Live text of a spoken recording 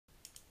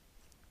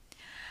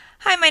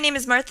Hi, my name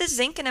is Martha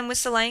Zink and I'm with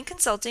Soliant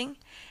Consulting,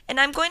 and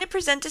I'm going to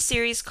present a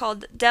series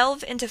called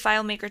Delve into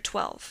FileMaker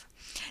 12.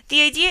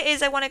 The idea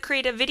is I want to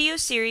create a video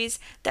series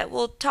that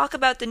will talk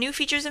about the new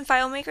features in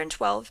FileMaker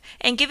 12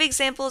 and give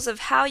examples of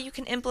how you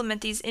can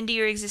implement these into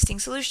your existing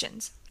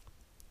solutions.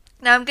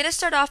 Now I'm going to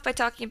start off by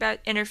talking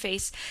about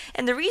interface,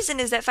 and the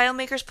reason is that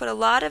FileMaker's put a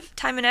lot of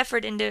time and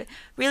effort into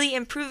really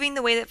improving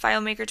the way that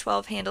FileMaker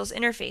 12 handles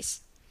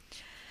interface.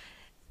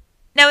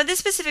 Now in this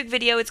specific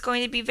video, it's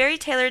going to be very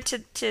tailored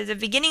to the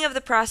beginning of the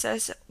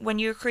process when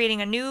you're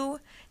creating a new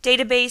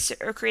database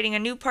or creating a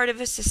new part of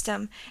a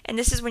system, and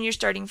this is when you're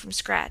starting from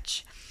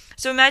scratch.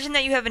 So imagine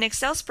that you have an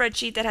Excel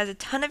spreadsheet that has a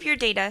ton of your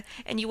data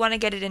and you want to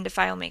get it into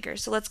FileMaker.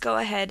 So let's go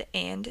ahead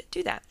and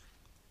do that.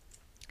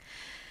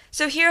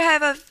 So here I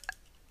have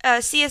a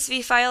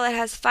CSV file that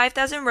has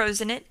 5,000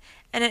 rows in it,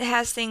 and it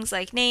has things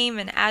like name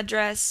and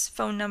address,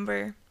 phone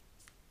number,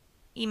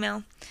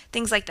 email,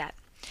 things like that.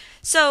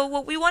 So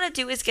what we want to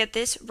do is get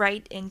this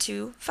right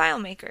into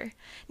FileMaker.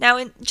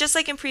 Now, just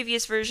like in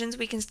previous versions,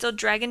 we can still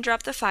drag and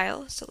drop the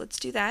file. So let's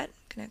do that.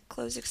 I'm going to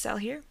close Excel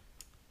here.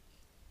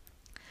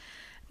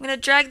 I'm going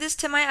to drag this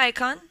to my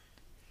icon.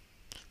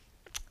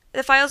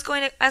 The file's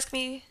going to ask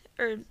me,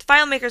 or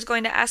FileMaker is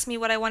going to ask me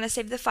what I want to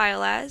save the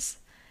file as.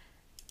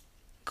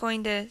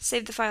 Going to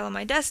save the file on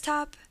my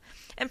desktop,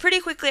 and pretty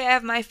quickly I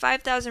have my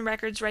 5,000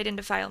 records right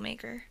into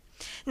FileMaker.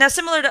 Now,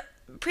 similar to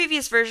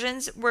previous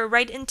versions, we're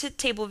right into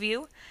table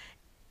view.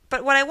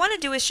 But what I want to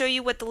do is show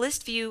you what the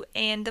list view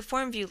and the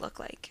form view look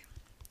like.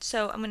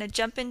 So I'm going to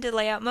jump into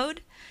layout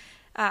mode.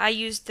 I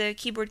use the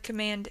keyboard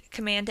command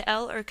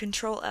L or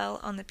Control L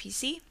on the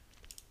PC.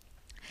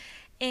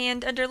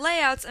 And under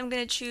layouts, I'm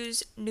going to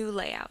choose new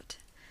layout.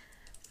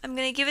 I'm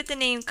going to give it the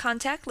name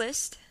contact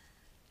list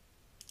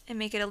and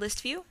make it a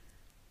list view.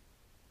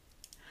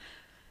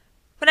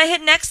 When I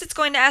hit next, it's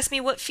going to ask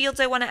me what fields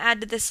I want to add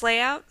to this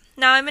layout.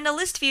 Now I'm in a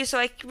list view, so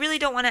I really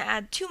don't want to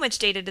add too much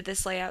data to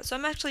this layout, so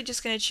I'm actually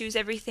just going to choose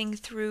everything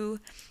through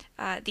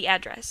the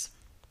address.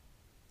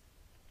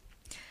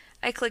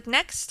 I click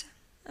next.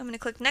 I'm going to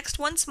click next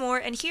once more,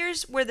 and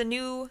here's where the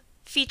new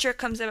feature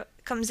comes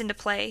into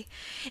play.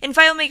 In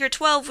FileMaker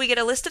 12, we get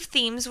a list of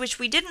themes, which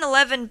we did in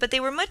 11, but they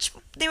were much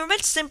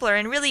simpler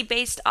and really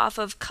based off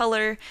of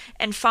color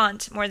and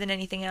font more than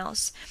anything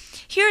else.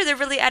 Here, they're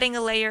really adding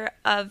a layer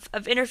of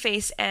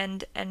interface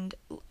and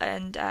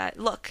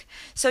look.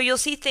 So you'll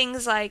see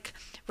things like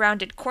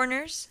rounded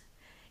corners.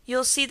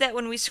 You'll see that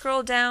when we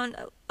scroll down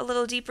a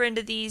little deeper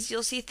into these,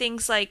 you'll see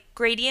things like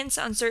gradients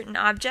on certain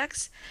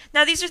objects.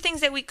 Now, these are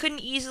things that we couldn't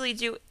easily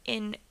do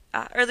in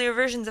earlier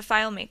versions of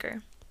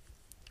FileMaker.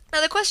 Now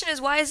the question is,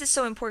 why is this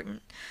so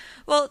important?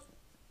 Well,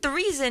 the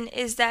reason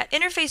is that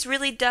interface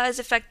really does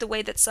affect the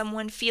way that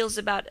someone feels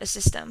about a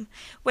system.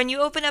 When you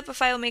open up a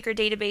FileMaker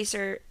database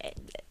or,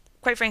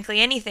 quite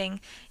frankly, anything,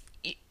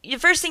 the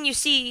first thing you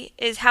see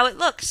is how it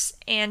looks.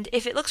 And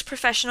if it looks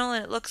professional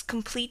and it looks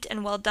complete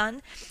and well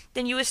done,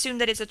 then you assume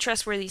that it's a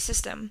trustworthy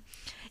system.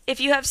 If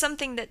you have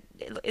something that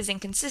is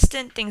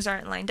inconsistent, things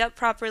aren't lined up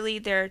properly,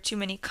 there are too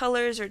many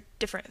colors or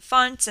different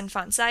fonts and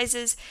font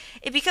sizes,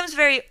 it becomes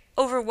very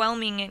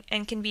overwhelming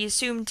and can be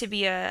assumed to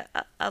be a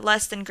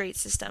less than great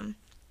system.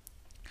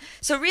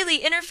 So really,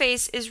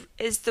 interface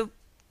is the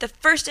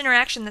first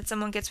interaction that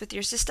someone gets with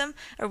your system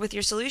or with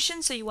your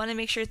solution, so you want to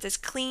make sure it's as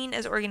clean,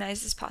 as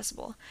organized as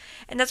possible.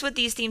 And that's what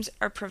these themes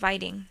are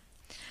providing.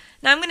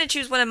 Now I'm going to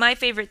choose one of my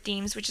favorite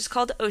themes, which is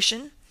called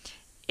Ocean.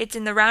 It's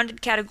in the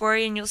rounded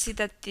category, and you'll see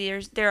that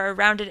there are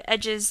rounded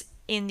edges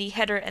in the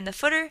header and the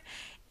footer,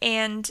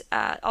 and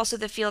also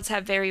the fields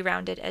have very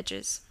rounded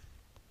edges.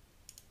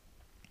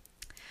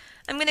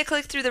 I'm going to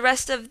click through the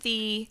rest of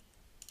the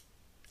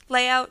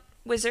layout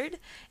wizard,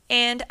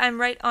 and I'm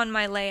right on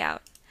my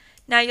layout.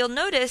 Now you'll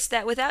notice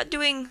that without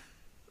doing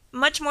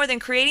much more than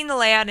creating the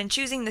layout and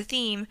choosing the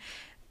theme,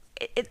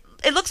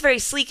 it looks very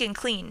sleek and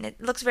clean.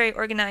 It looks very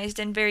organized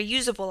and very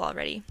usable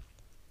already.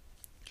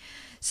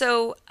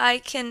 So I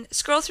can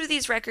scroll through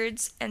these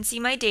records and see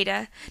my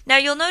data. Now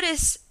you'll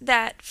notice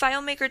that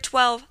FileMaker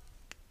 12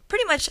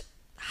 pretty much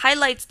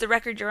highlights the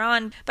record you're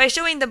on by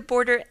showing the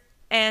border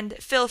and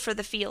fill for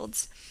the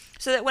fields.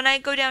 So that when I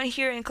go down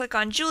here and click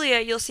on Julia,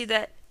 you'll see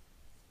that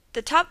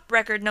the top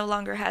record no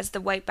longer has the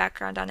white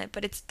background on it,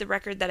 but it's the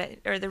record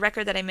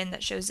that I'm in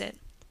that shows it.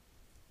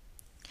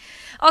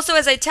 Also,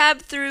 as I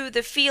tab through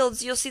the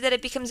fields, you'll see that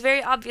it becomes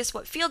very obvious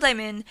what field I'm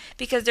in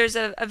because there's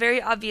a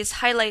very obvious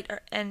highlight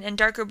and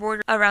darker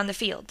border around the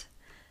field.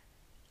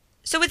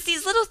 So it's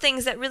these little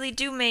things that really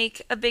do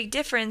make a big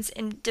difference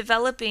in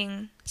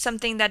developing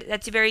something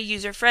that's very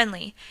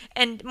user-friendly.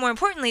 And more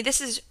importantly,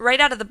 this is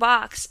right out of the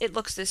box, it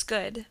looks this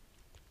good.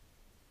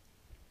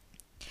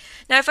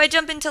 Now if I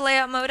jump into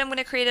layout mode, I'm going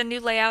to create a new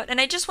layout, and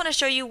I just want to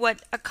show you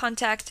what a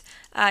contact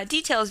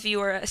details view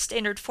or a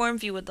standard form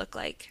view would look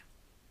like.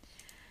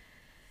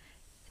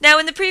 Now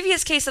in the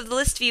previous case of the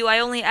list view, I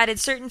only added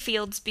certain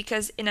fields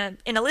because in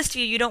a list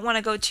view you don't want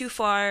to go too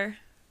far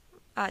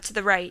to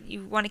the right.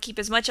 You want to keep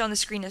as much on the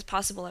screen as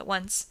possible at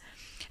once.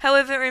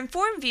 However, in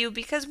Form View,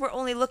 because we're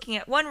only looking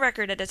at one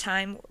record at a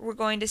time, we're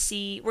going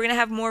to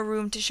have more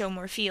room to show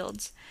more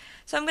fields.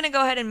 So I'm going to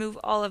go ahead and move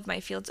all of my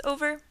fields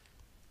over.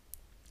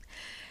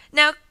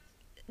 Now,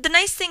 the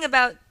nice thing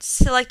about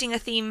selecting a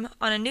theme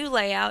on a new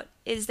layout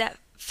is that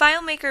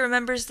FileMaker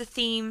remembers the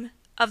theme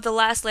of the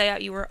last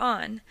layout you were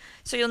on.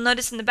 So you'll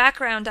notice in the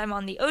background I'm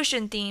on the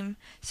ocean theme,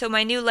 so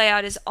my new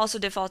layout is also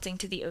defaulting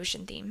to the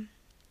ocean theme.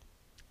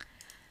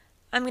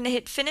 I'm going to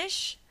hit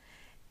Finish,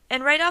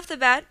 and right off the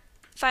bat,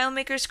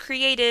 FileMaker's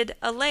created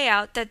a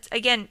layout that,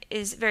 again,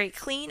 is very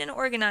clean and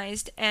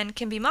organized and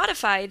can be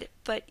modified,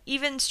 but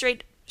even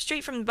straight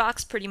from the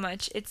box pretty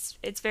much,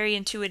 it's very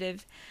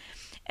intuitive.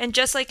 And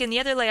just like in the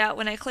other layout,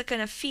 when I click on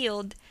a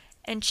field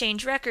and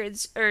change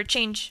records,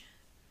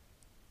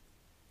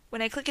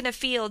 when I click in a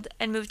field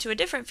and move to a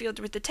different field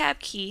with the Tab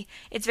key,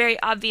 it's very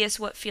obvious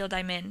what field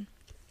I'm in.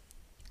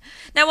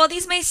 Now, while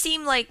these may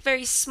seem like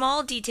very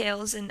small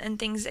details and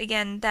things,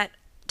 again, that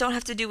don't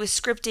have to do with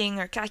scripting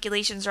or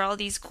calculations or all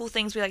these cool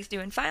things we like to do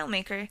in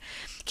FileMaker,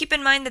 keep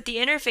in mind that the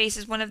interface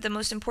is one of the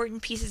most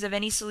important pieces of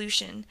any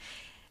solution.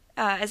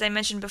 As I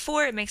mentioned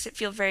before, it makes it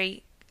feel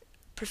very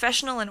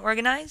professional and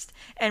organized,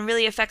 and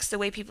really affects the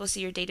way people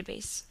see your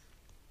database.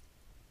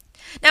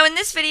 Now, in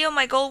this video,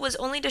 my goal was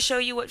only to show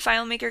you what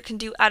FileMaker can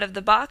do out of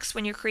the box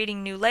when you're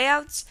creating new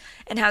layouts,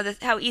 and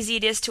how easy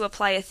it is to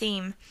apply a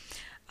theme.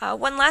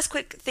 One last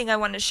quick thing I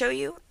want to show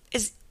you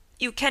is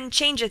you can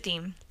change a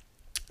theme.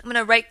 I'm going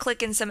to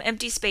right-click in some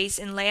empty space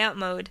in Layout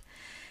mode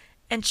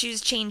and choose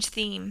Change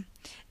Theme.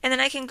 And then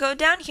I can go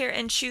down here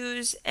and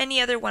choose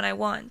any other one I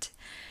want.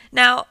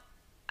 Now,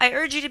 I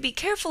urge you to be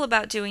careful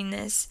about doing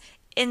this,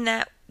 in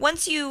that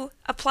once you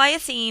apply a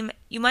theme,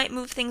 you might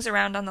move things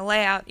around on the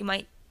layout. You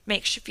might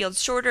make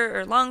fields shorter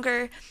or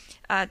longer,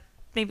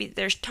 maybe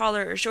they're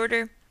taller or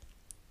shorter.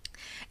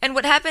 And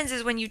what happens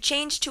is when you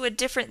change to a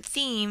different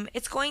theme,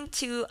 it's going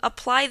to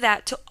apply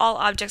that to all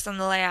objects on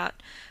the layout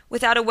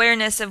without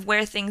awareness of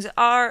where things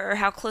are or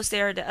how close they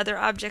are to other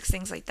objects,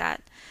 things like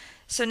that.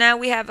 So now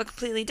we have a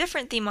completely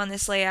different theme on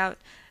this layout.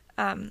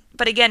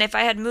 But again, if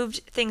I had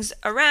moved things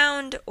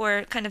around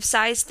or kind of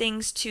sized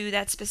things to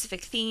that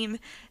specific theme,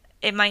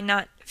 it might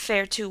not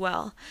fare too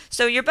well.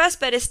 So your best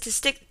bet is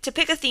to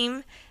pick a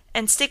theme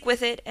and stick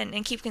with it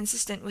and keep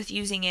consistent with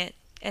using it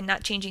and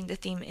not changing the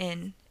theme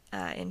in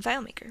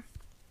FileMaker.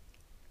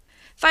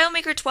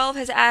 FileMaker 12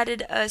 has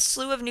added a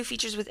slew of new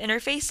features with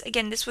interface.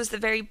 Again, this was the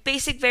very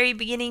basic, very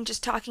beginning,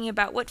 just talking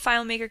about what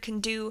FileMaker can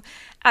do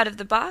out of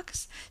the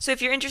box. So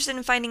if you're interested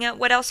in finding out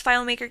what else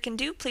FileMaker can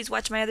do, please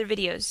watch my other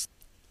videos.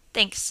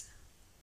 Thanks.